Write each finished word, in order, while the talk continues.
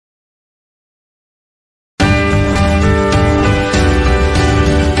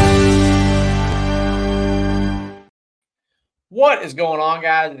What is going on,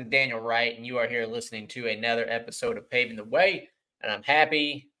 guys? It's Daniel Wright, and you are here listening to another episode of Paving the Way. And I'm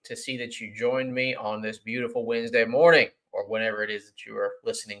happy to see that you joined me on this beautiful Wednesday morning, or whenever it is that you are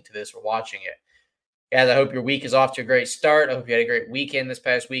listening to this or watching it. Guys, I hope your week is off to a great start. I hope you had a great weekend this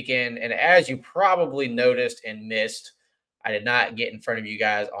past weekend. And as you probably noticed and missed, I did not get in front of you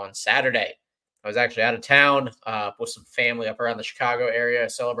guys on Saturday. I was actually out of town with some family up around the Chicago area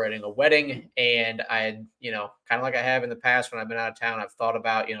celebrating a wedding. And I had, kind of like I have in the past when I've been out of town, I've thought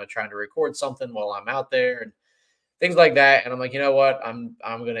about, trying to record something while I'm out there and things like that. And I'm like, you know what? I'm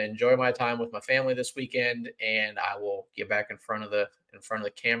going to enjoy my time with my family this weekend, and I will get back in front of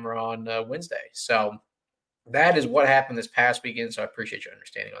the camera on Wednesday. So that is what happened this past weekend. So I appreciate your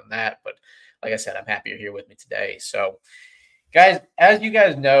understanding on that. But like I said, I'm happy you're here with me today. So guys, as you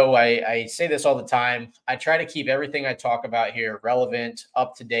guys know, I say this all the time. I try to keep everything I talk about here relevant,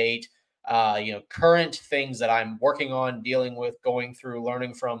 up to date, current things that I'm working on, dealing with, going through,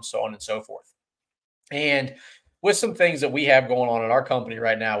 learning from, so on and so forth. And with some things that we have going on in our company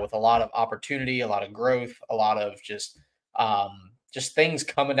right now, with a lot of opportunity, a lot of growth, a lot of just things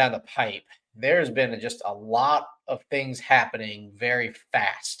coming down the pipe, there's been just a lot of things happening very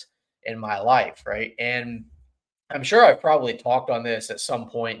fast in my life, right? And I'm sure I've probably talked on this at some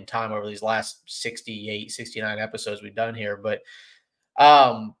point in time over these last 68, 69 episodes we've done here. But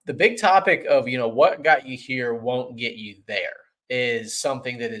the big topic of, what got you here won't get you there is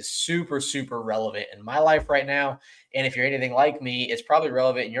something that is super, super relevant in my life right now. And if you're anything like me, it's probably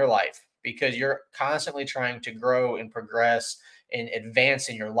relevant in your life because you're constantly trying to grow and progress and advance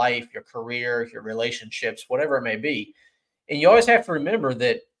in your life, your career, your relationships, whatever it may be. And you always have to remember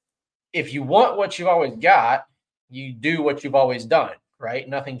that if you want what you've always got, you do what you've always done, right?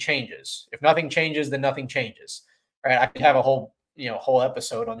 Nothing changes. If nothing changes, then nothing changes, right? I could have a whole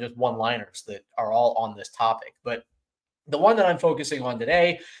episode on just one-liners that are all on this topic. But the one that I'm focusing on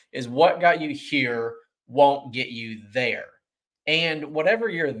today is what got you here won't get you there. And whatever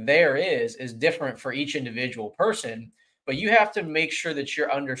your there is different for each individual person, but you have to make sure that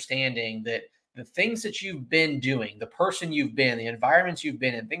you're understanding that the things that you've been doing, the person you've been, the environments you've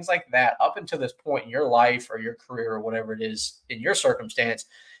been in, things like that, up until this point in your life or your career or whatever it is in your circumstance,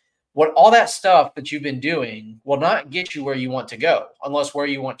 what all that stuff that you've been doing will not get you where you want to go, unless where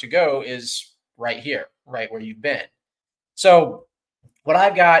you want to go is right here, right where you've been. So what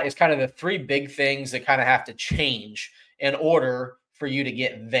I've got is kind of the three big things that kind of have to change in order for you to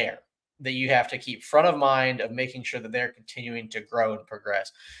get there, that you have to keep front of mind of making sure that they're continuing to grow and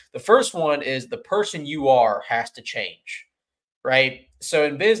progress. The first one is the person you are has to change, right? So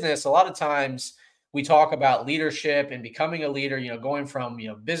in business, a lot of times we talk about leadership and becoming a leader, going from,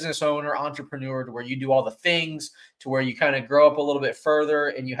 business owner, entrepreneur to where you do all the things to where you kind of grow up a little bit further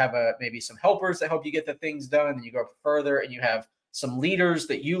and you have maybe some helpers that help you get the things done. And you go up further and you have some leaders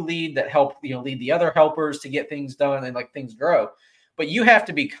that you lead that help, lead the other helpers to get things done and like things grow. But you have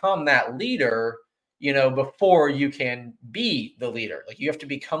to become that leader, before you can be the leader. Like you have to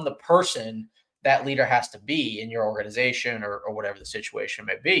become the person that leader has to be in your organization or whatever the situation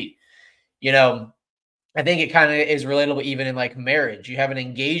may be. I think it kind of is relatable even in like marriage. You have an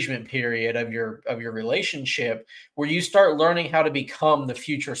engagement period of your relationship where you start learning how to become the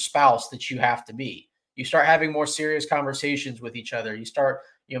future spouse that you have to be. You start having more serious conversations with each other. You start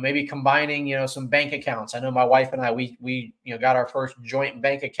maybe combining, some bank accounts. I know my wife and I, we got our first joint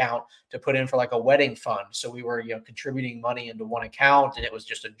bank account to put in for like a wedding fund. So we were, contributing money into one account and it was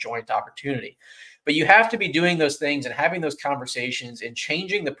just a joint opportunity. But you have to be doing those things and having those conversations and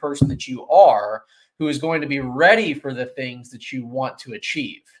changing the person that you are, who is going to be ready for the things that you want to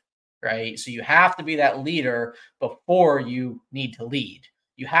achieve, right? So you have to be that leader before you need to lead.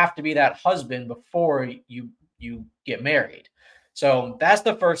 You have to be that husband before you get married. So that's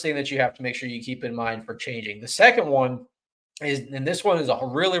the first thing that you have to make sure you keep in mind for changing. The second one is, and this one is a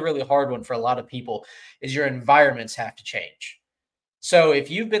really, really hard one for a lot of people, is your environments have to change. So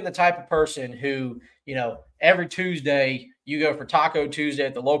if you've been the type of person who, every Tuesday you go for Taco Tuesday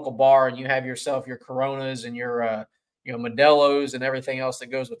at the local bar and you have yourself your Coronas and your, Modelo's and everything else that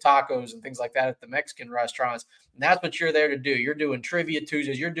goes with tacos and things like that at the Mexican restaurants, and that's what you're there to do. You're doing Trivia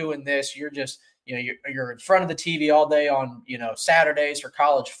Tuesdays. You're doing this. You're just, you're in front of the TV all day on, Saturdays for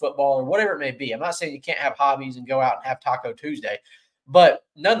college football or whatever it may be. I'm not saying you can't have hobbies and go out and have Taco Tuesday, but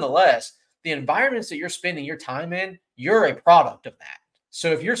nonetheless, the environments that you're spending your time in, you're a product of that.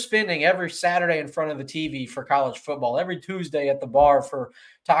 So if you're spending every Saturday in front of the TV for college football, every Tuesday at the bar for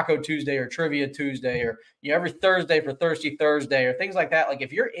Taco Tuesday or Trivia Tuesday, or every Thursday for Thirsty Thursday or things like that, like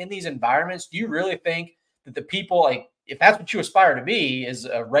if you're in these environments, do you really think that the people, like if that's what you aspire to be, is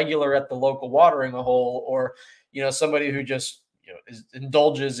a regular at the local watering hole, or somebody who just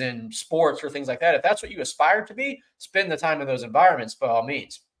indulges in sports or things like that, if that's what you aspire to be, spend the time in those environments by all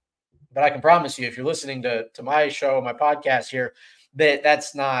means. But I can promise you, if you're listening to my show, my podcast here,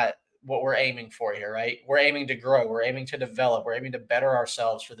 that's not what we're aiming for here, right? We're aiming to grow, we're aiming to develop, we're aiming to better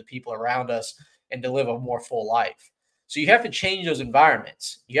ourselves for the people around us and to live a more full life. So you have to change those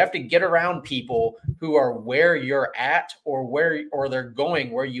environments. You have to get around people who are where you're at or they're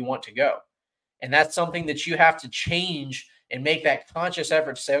going where you want to go. And that's something that you have to change and make that conscious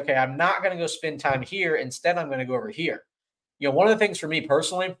effort to say, okay, I'm not going to go spend time here. Instead, I'm going to go over here. One of the things for me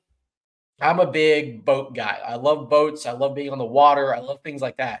personally, I'm a big boat guy. I love boats. I love being on the water. I love things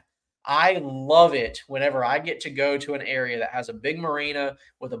like that. I love it whenever I get to go to an area that has a big marina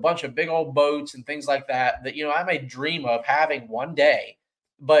with a bunch of big old boats and things like that, I may dream of having one day.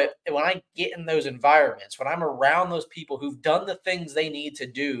 But when I get in those environments, when I'm around those people who've done the things they need to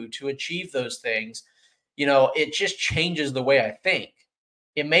do to achieve those things, it just changes the way I think.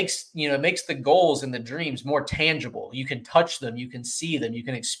 It makes the goals and the dreams more tangible. You can touch them, you can see them, you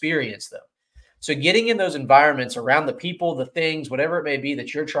can experience them. So getting in those environments around the people, the things, whatever it may be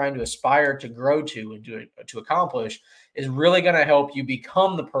that you're trying to aspire to grow to and to accomplish is really going to help you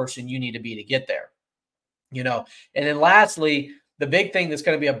become the person you need to be to get there. And then lastly, the big thing that's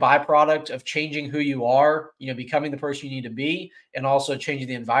going to be a byproduct of changing who you are, becoming the person you need to be, and also changing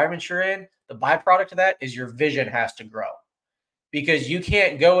the environment you're in, the byproduct of that is your vision has to grow. Because you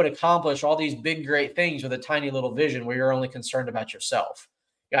can't go and accomplish all these big, great things with a tiny little vision where you're only concerned about yourself.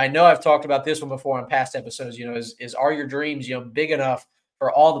 I know I've talked about this one before on past episodes, are your dreams, big enough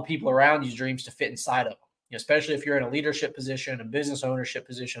for all the people around you's dreams to fit inside of them, especially if you're in a leadership position, a business ownership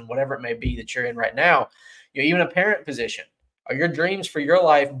position, whatever it may be that you're in right now, even a parent position. Are your dreams for your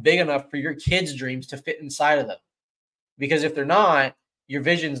life big enough for your kids' dreams to fit inside of them? Because if they're not, your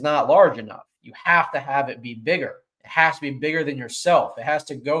vision's not large enough. You have to have it be bigger. It has to be bigger than yourself. It has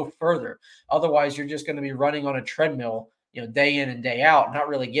to go further. Otherwise, you're just going to be running on a treadmill, day in and day out, not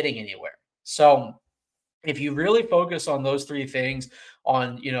really getting anywhere. So if you really focus on those three things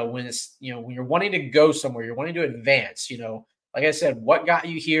when you're wanting to go somewhere, you're wanting to advance, like I said, what got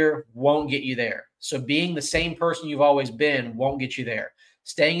you here won't get you there. So being the same person you've always been won't get you there.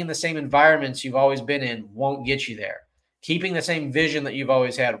 Staying in the same environments you've always been in won't get you there. Keeping the same vision that you've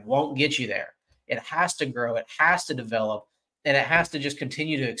always had won't get you there. It has to grow, it has to develop, and it has to just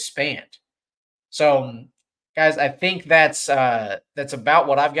continue to expand. So, guys, I think that's about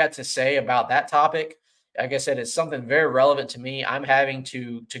what I've got to say about that topic. Like I said, it's something very relevant to me. I'm having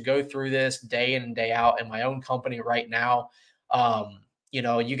to go through this day in and day out in my own company right now.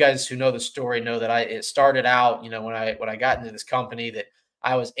 You guys who know the story know that it started out, when I got into this company, that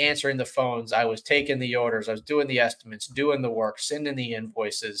I was answering the phones, I was taking the orders, I was doing the estimates, doing the work, sending the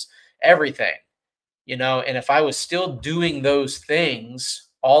invoices, everything. And if I was still doing those things,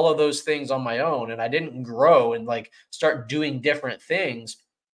 all of those things on my own, and I didn't grow and start doing different things,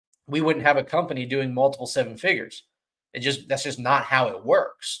 we wouldn't have a company doing multiple seven figures. That's just not how it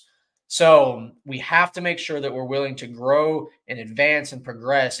works. So we have to make sure that we're willing to grow and advance and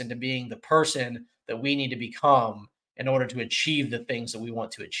progress into being the person that we need to become in order to achieve the things that we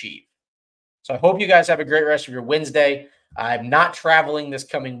want to achieve. So I hope you guys have a great rest of your Wednesday. I'm not traveling this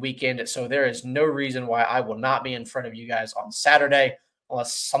coming weekend, so there is no reason why I will not be in front of you guys on Saturday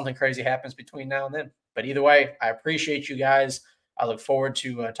unless something crazy happens between now and then. But either way, I appreciate you guys. I look forward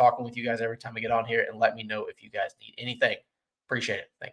to talking with you guys every time I get on here, and let me know if you guys need anything. Appreciate it. Thanks.